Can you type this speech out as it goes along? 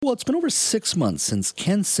Well, it's been over 6 months since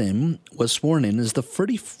Ken Sim was sworn in as the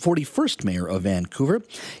 41st mayor of Vancouver.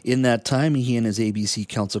 In that time, he and his ABC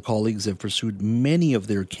Council colleagues have pursued many of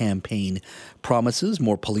their campaign promises: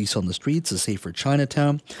 more police on the streets, a safer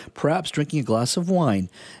Chinatown, perhaps drinking a glass of wine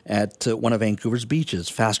at one of Vancouver's beaches,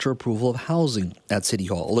 faster approval of housing at City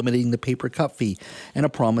Hall, eliminating the paper cup fee, and a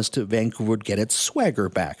promise to Vancouver would get its swagger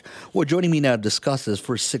back. Well, joining me now to discuss this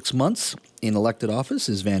for 6 months in elected office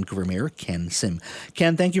is Vancouver Mayor Ken Sim.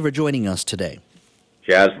 Ken, thank you for joining us today.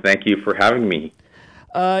 Jazz, thank you for having me.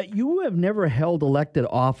 You have never held elected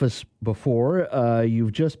office before.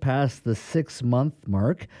 You've just passed the 6-month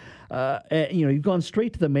mark. You've gone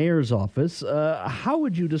straight to the mayor's office. How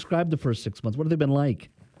would you describe the first 6 months? What have they been like?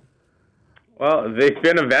 Well, they've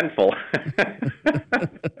been eventful.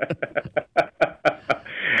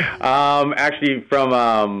 Actually,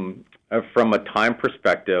 from a time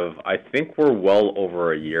perspective, I think we're well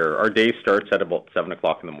over a year. Our day starts at about 7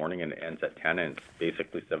 o'clock in the morning and ends at 10, and it's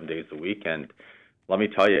basically 7 days a week. And let me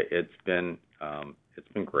tell you, it's been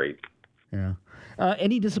great. Yeah.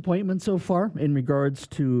 Any disappointment so far in regards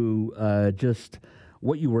to just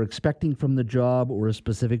what you were expecting from the job, or a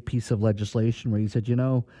specific piece of legislation where you said,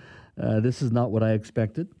 this is not what I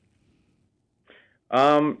expected?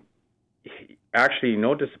 Actually,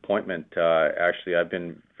 no disappointment. I've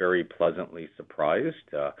been very pleasantly surprised.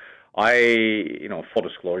 Full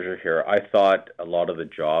disclosure here, I thought a lot of the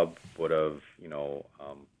job would have,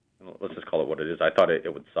 let's just call it what it is. I thought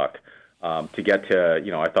it would suck. To get to,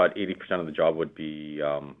 I thought 80% of the job would be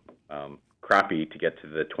crappy to get to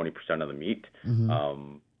the 20% of the meat.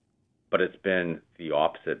 Mm-hmm. But it's been the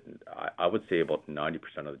opposite. I would say about 90%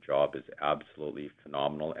 of the job is absolutely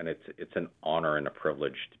phenomenal, and it's an honor and a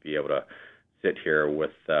privilege to be able to sit here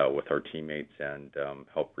with our teammates and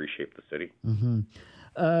help reshape the city. Mm-hmm.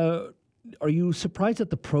 Are you surprised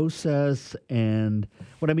at the process? And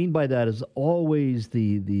what I mean by that is always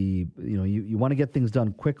you want to get things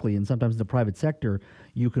done quickly, and sometimes in the private sector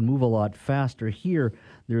you can move a lot faster. Here,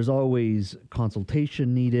 there's always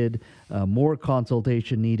consultation needed, more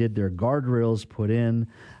consultation needed. There are guardrails put in.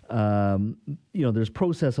 There's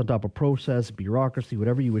process on top of process, bureaucracy,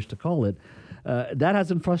 whatever you wish to call it. That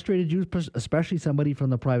hasn't frustrated you, especially somebody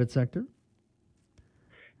from the private sector?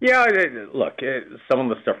 Yeah, look, some of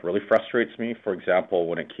the stuff really frustrates me. For example,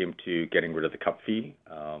 when it came to getting rid of the cup fee,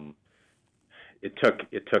 it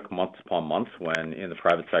took months upon months, when in the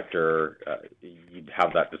private sector, you'd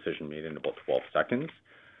have that decision made in about 12 seconds.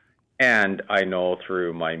 And I know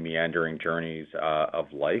through my meandering journeys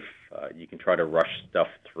of life, you can try to rush stuff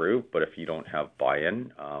through, but if you don't have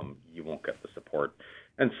buy-in, you won't get the support.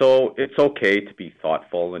 And so it's okay to be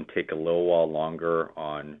thoughtful and take a little while longer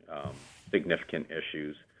on significant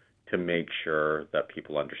issues to make sure that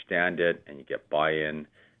people understand it and you get buy-in.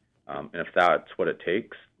 And if that's what it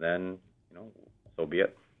takes, then, so be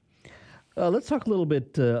it. Let's talk a little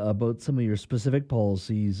bit about some of your specific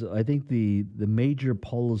policies. I think the major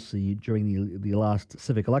policy during the last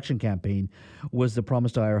civic election campaign was the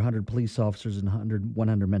promise to hire 100 police officers and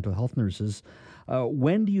 100 mental health nurses.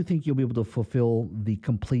 When do you think you'll be able to fulfill the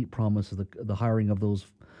complete promise of the hiring of those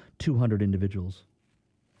 200 individuals?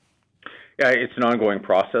 Yeah, it's an ongoing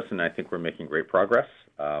process, and I think we're making great progress.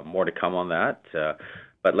 More to come on that.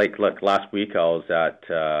 But look, last week I was at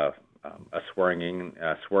a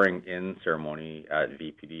swearing-in ceremony at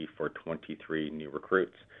VPD for 23 new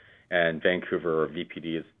recruits. And Vancouver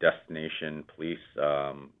VPD is a destination police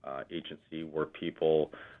agency where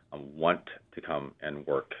people want to come and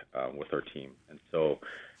work with our team. And so,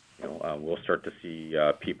 we'll start to see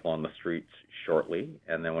people on the streets shortly.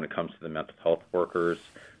 And then when it comes to the mental health workers,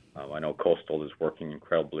 I know Coastal is working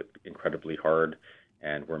incredibly hard,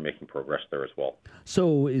 and we're making progress there as well.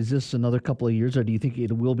 So is this another couple of years, or do you think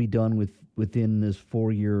it will be done within this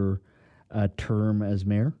 4-year term as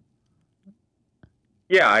mayor?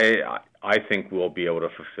 Yeah, I think we'll be able to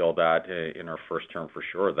fulfill that in our first term for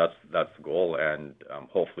sure. That's the goal, and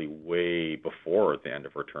hopefully way before the end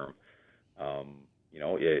of our term.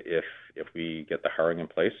 If we get the hiring in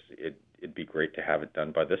place, it'd be great to have it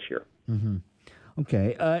done by this year. Mm-hmm.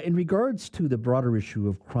 Okay. In regards to the broader issue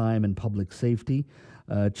of crime and public safety,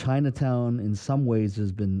 Chinatown in some ways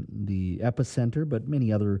has been the epicenter, but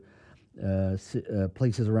many other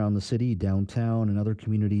places around the city, downtown and other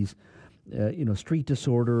communities, street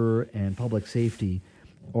disorder and public safety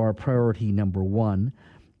are priority number one.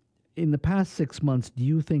 In the past 6 months, do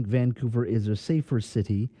you think Vancouver is a safer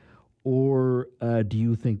city, or do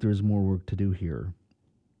you think there's more work to do here?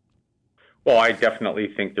 Well, I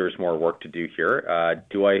definitely think there's more work to do here.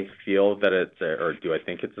 Do I feel that do I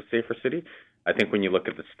think it's a safer city? I think when you look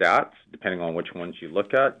at the stats, depending on which ones you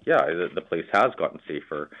look at, yeah, the place has gotten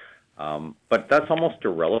safer. But that's almost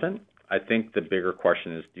irrelevant. I think the bigger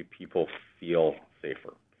question is, do people feel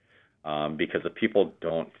safer? Because if people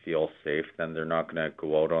don't feel safe, then they're not going to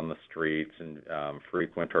go out on the streets and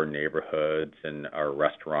frequent our neighborhoods and our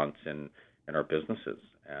restaurants and our businesses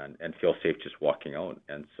and feel safe just walking out.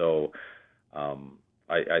 And so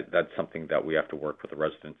that's something that we have to work with the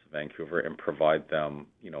residents of Vancouver and provide them,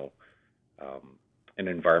 an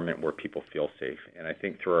environment where people feel safe. And I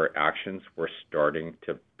think through our actions, we're starting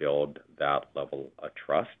to build that level of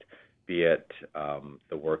trust, be it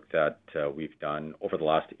the work that we've done over the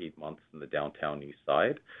last 8 months in the downtown east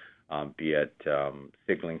side, be it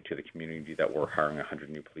signaling to the community that we're hiring 100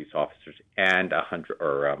 new police officers and 100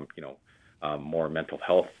 or more mental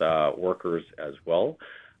health workers as well,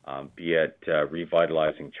 be it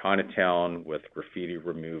revitalizing Chinatown with graffiti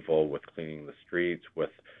removal, with cleaning the streets, with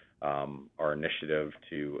our initiative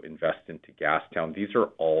to invest into Gastown. These are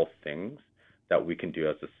all things that we can do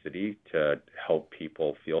as a city to help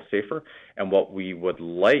people feel safer. And what we would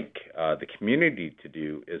like the community to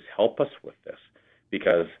do is help us with this,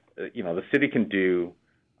 because the city can do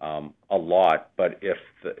a lot, but if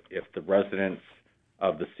the residents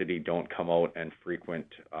of the city don't come out and frequent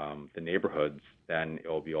the neighborhoods, then it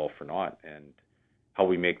will be all for naught. And how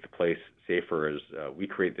we make the place safer is we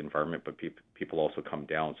create the environment, but people also come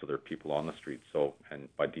down, so there are people on the streets. So, and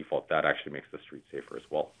by default, that actually makes the street safer as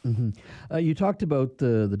well. Mm-hmm. You talked about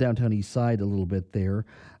the downtown east side a little bit there.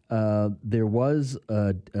 There was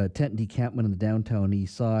a tent decampment in the downtown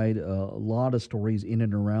east side. A lot of stories in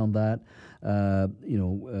and around that.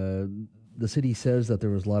 The city says that there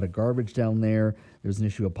was a lot of garbage down there. There's an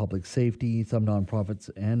issue of public safety. Some nonprofits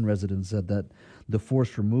and residents said that the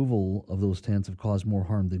forced removal of those tents have caused more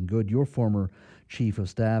harm than good. Your former chief of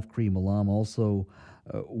staff, Kareem Alam, also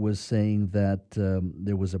was saying that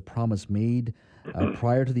there was a promise made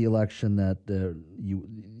prior to the election that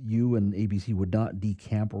you and ABC would not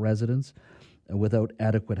decamp residents without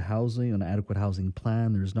adequate housing, an adequate housing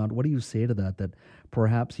plan. There's not. What do you say to that? That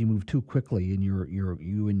perhaps you moved too quickly, and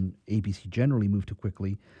you and ABC generally moved too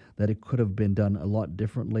quickly. That it could have been done a lot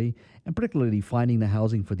differently, and particularly finding the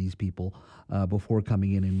housing for these people before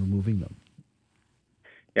coming in and removing them.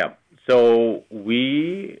 Yeah. So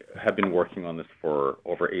we have been working on this for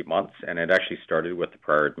over 8 months, and it actually started with the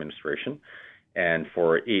prior administration. And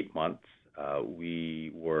for 8 months,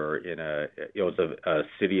 we were it was a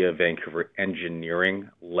City of Vancouver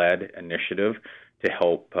engineering-led initiative to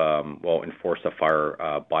help, enforce a fire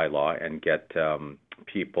bylaw and get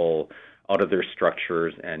people out of their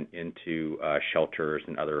structures and into shelters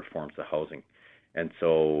and other forms of housing. And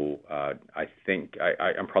so I think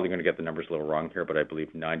I'm probably going to get the numbers a little wrong here, but I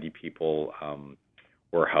believe 90 people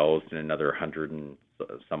were housed, and another 100 and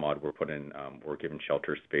some odd were given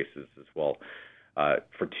shelter spaces as well.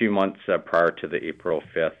 For 2 months prior to the April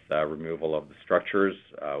 5th removal of the structures,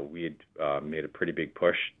 we had made a pretty big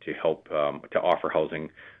push to help to offer housing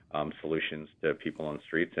solutions to people on the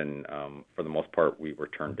streets, and for the most part, we were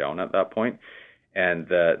turned down at that point. And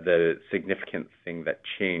the significant thing that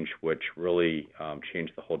changed, which really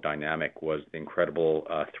changed the whole dynamic, was the incredible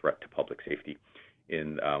threat to public safety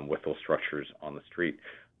with those structures on the street.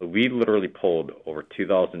 We literally pulled over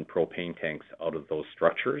 2,000 propane tanks out of those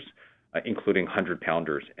structures, including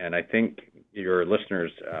 100-pounders. And I think your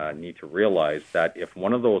listeners need to realize that if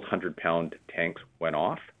one of those 100-pound tanks went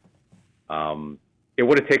off, it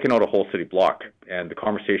would have taken out a whole city block. And the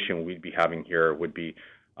conversation we'd be having here would be,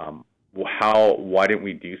 why didn't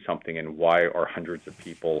we do something, and why are hundreds of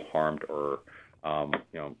people harmed, or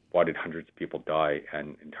why did hundreds of people die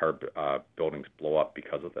and entire buildings blow up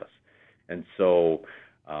because of this? And so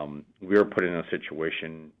we were put in a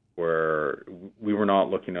situation where we were not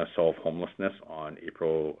looking to solve homelessness on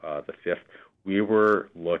April the 5th. We were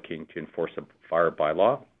looking to enforce a fire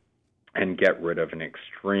bylaw and get rid of an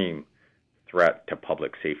extreme threat to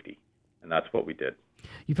public safety, and that's what we did.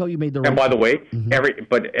 You felt you made the right. And by the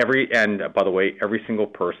way, every single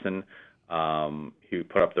person who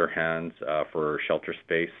put up their hands for shelter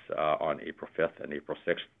space on April 5th and April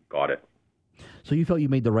 6th got it. So you felt you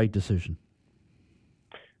made the right decision.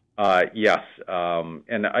 Yes,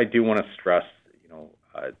 and I do want to stress,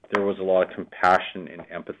 there was a lot of compassion and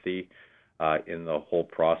empathy in the whole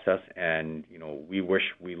process, and we wish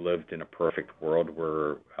we lived in a perfect world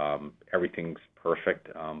where everything's perfect,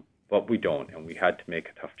 but we don't, and we had to make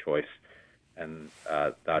a tough choice, and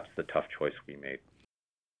that's the tough choice we made.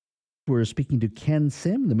 We're speaking to Ken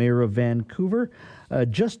Sim, the mayor of Vancouver.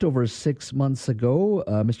 Just over 6 months ago,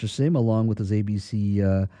 Mr. Sim, along with his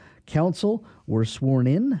ABC council, were sworn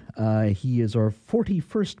in. He is our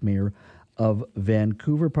 41st mayor of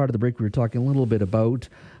Vancouver. Part of the break, we were talking a little bit about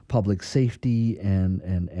public safety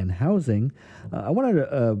and housing. I wanted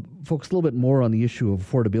to focus a little bit more on the issue of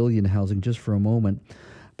affordability in housing just for a moment.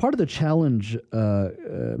 Part of the challenge,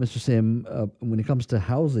 Mr. Sim, when it comes to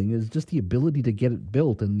housing is just the ability to get it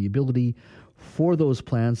built and the ability for those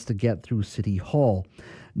plans to get through City Hall.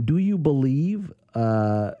 Do you believe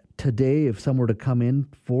today, if someone were to come in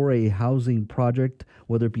for a housing project,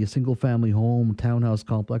 whether it be a single-family home, townhouse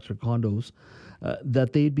complex, or condos,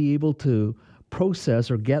 that they'd be able to process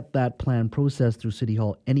or get that plan processed through City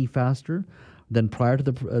Hall any faster than prior to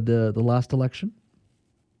the last election?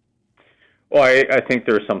 Well, I think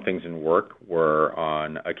there are some things in work where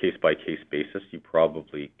on a case-by-case basis you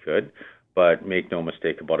probably could, but make no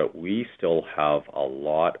mistake about it, we still have a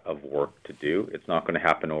lot of work to do. It's not going to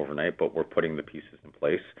happen overnight, but we're putting the pieces in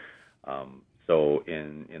place. So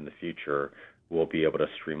in the future, we'll be able to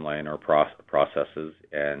streamline our processes,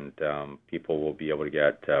 and people will be able to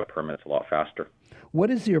get permits a lot faster. What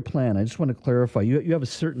is your plan? I just want to clarify. You have a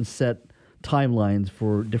certain set timelines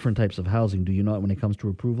for different types of housing, do you not, when it comes to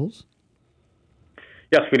approvals?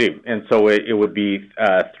 Yes, we do. And so it would be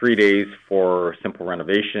 3 days for simple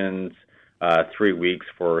renovations, 3 weeks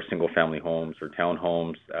for single-family homes or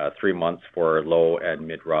townhomes, 3 months for low and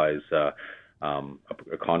mid-rise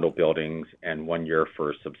condo buildings, and 1 year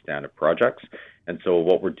for substantive projects. And so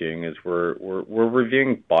what we're doing is we're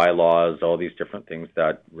reviewing bylaws, all these different things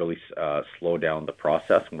that really slow down the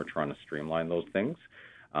process, and we're trying to streamline those things.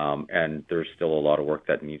 And there's still a lot of work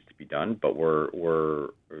that needs to be done, but we're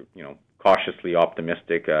cautiously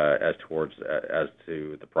optimistic as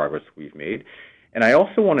to the progress we've made. And I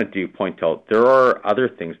also want to point out there are other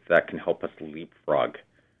things that can help us leapfrog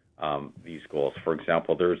these goals. For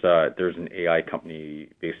example, there's an AI company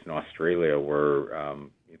based in Australia where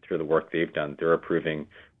through the work they've done, they're approving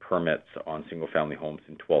permits on single-family homes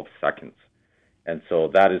in 12 seconds. And so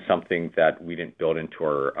that is something that we didn't build into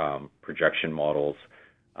our projection models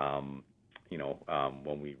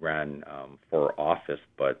when we ran for office,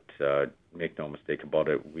 but make no mistake about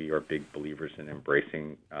it, we are big believers in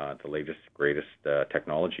embracing the latest, greatest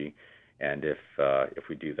technology. And if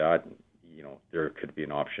we do that, there could be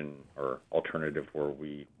an option or alternative where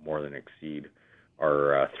we more than exceed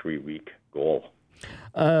our 3-week goal.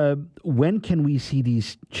 When can we see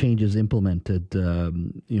these changes implemented?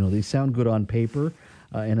 They sound good on paper,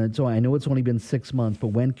 and so I know it's only been 6 months, but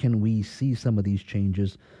when can we see some of these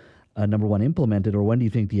changes, number one, implemented, or when do you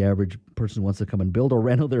think the average person who wants to come and build or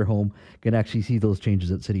rent their home can actually see those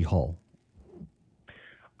changes at City Hall?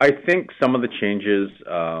 I think some of the changes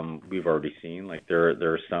we've already seen. Like there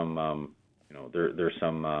are some, there's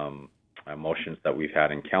some motions that we've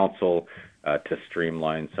had in council to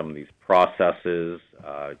streamline some of these processes.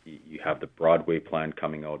 You have the Broadway plan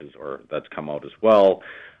coming out that's come out as well.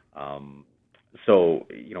 So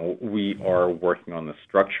we are working on the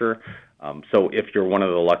structure. So if you're one of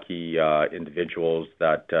the lucky individuals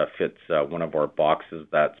that fits one of our boxes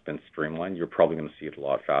that's been streamlined, you're probably going to see it a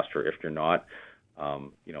lot faster. If you're not,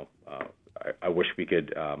 I wish we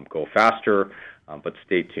could go faster, but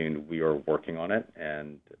stay tuned. We are working on it,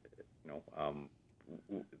 and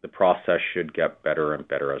the process should get better and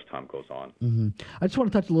better as time goes on. Mm-hmm. I just want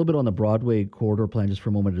to touch a little bit on the Broadway corridor plan just for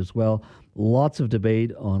a moment as well. Lots of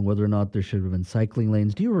debate on whether or not there should have been cycling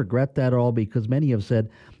lanes. Do you regret that at all? Because many have said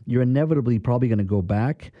you're inevitably probably going to go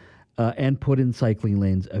back and put in cycling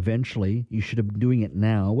lanes eventually. You should have been doing it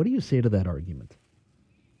now. What do you say to that argument?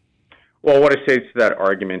 Well, what I say to that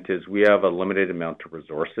argument is we have a limited amount of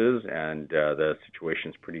resources, and the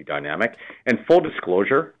situation's pretty dynamic. And full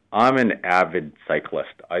disclosure, I'm an avid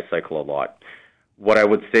cyclist. I cycle a lot. What I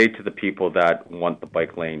would say to the people that want the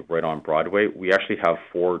bike lane right on Broadway, we actually have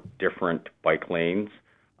 4 different bike lanes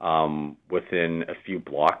within a few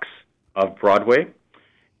blocks of Broadway.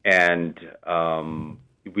 And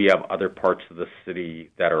we have other parts of the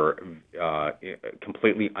city that are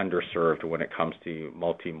completely underserved when it comes to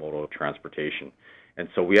multimodal transportation. And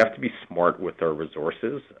so we have to be smart with our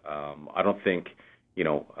resources. I don't think,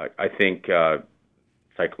 I think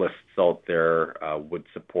cyclists out there would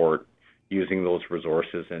support using those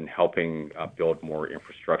resources and helping build more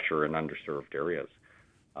infrastructure in underserved areas.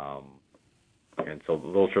 And so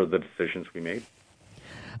those are the decisions we made.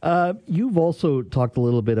 You've also talked a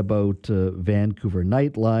little bit about Vancouver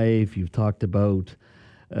nightlife. You've talked about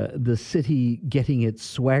the city getting its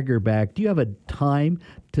swagger back. Do you have a time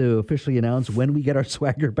to officially announce when we get our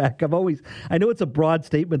swagger back? I know it's a broad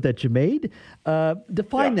statement that you made.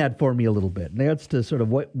 Define that for me a little bit. And that's to sort of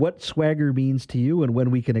what swagger means to you and when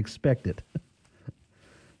we can expect it.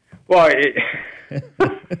 Well, it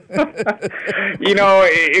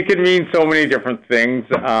could mean so many different things.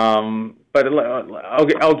 But I'll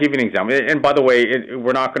give you an example. And by the way,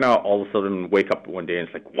 we're not going to all of a sudden wake up one day and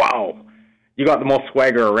it's like, wow, you got the most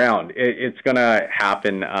swagger around. It's going to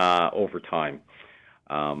happen over time.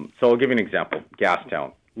 So I'll give you an example.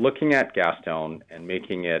 Gastown. Looking at Gastown and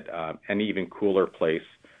making it an even cooler place,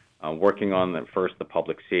 working on the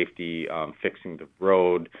public safety, fixing the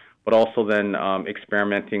road, but also then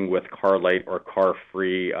experimenting with car light or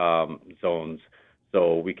car-free zones,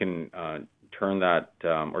 so we can turn that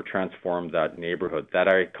or transform that neighborhood, that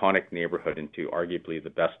iconic neighborhood, into arguably the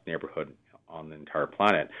best neighborhood on the entire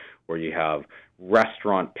planet, where you have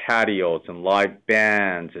restaurant patios and live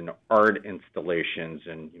bands and art installations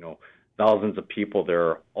and, thousands of people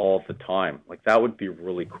there all the time. Like, that would be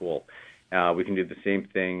really cool. We can do the same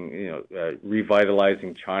thing,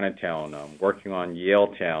 revitalizing Chinatown, working on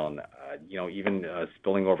Yaletown, even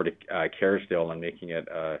spilling over to Kerrisdale and making it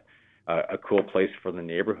a cool place for the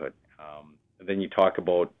neighborhood. Then you talk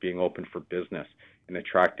about being open for business and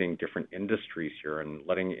attracting different industries here and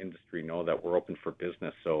letting the industry know that we're open for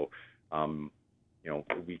business. So,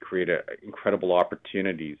 we create incredible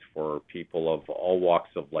opportunities for people of all walks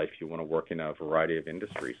of life who want to work in a variety of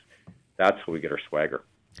industries. That's how we get our swagger.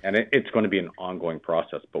 And it's going to be an ongoing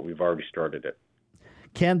process, but we've already started it.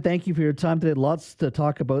 Ken, thank you for your time today. Lots to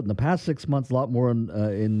talk about in the past 6 months, a lot more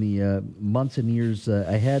in the months and years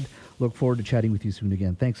ahead. Look forward to chatting with you soon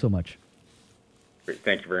again. Thanks so much. Great.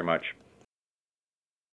 Thank you very much.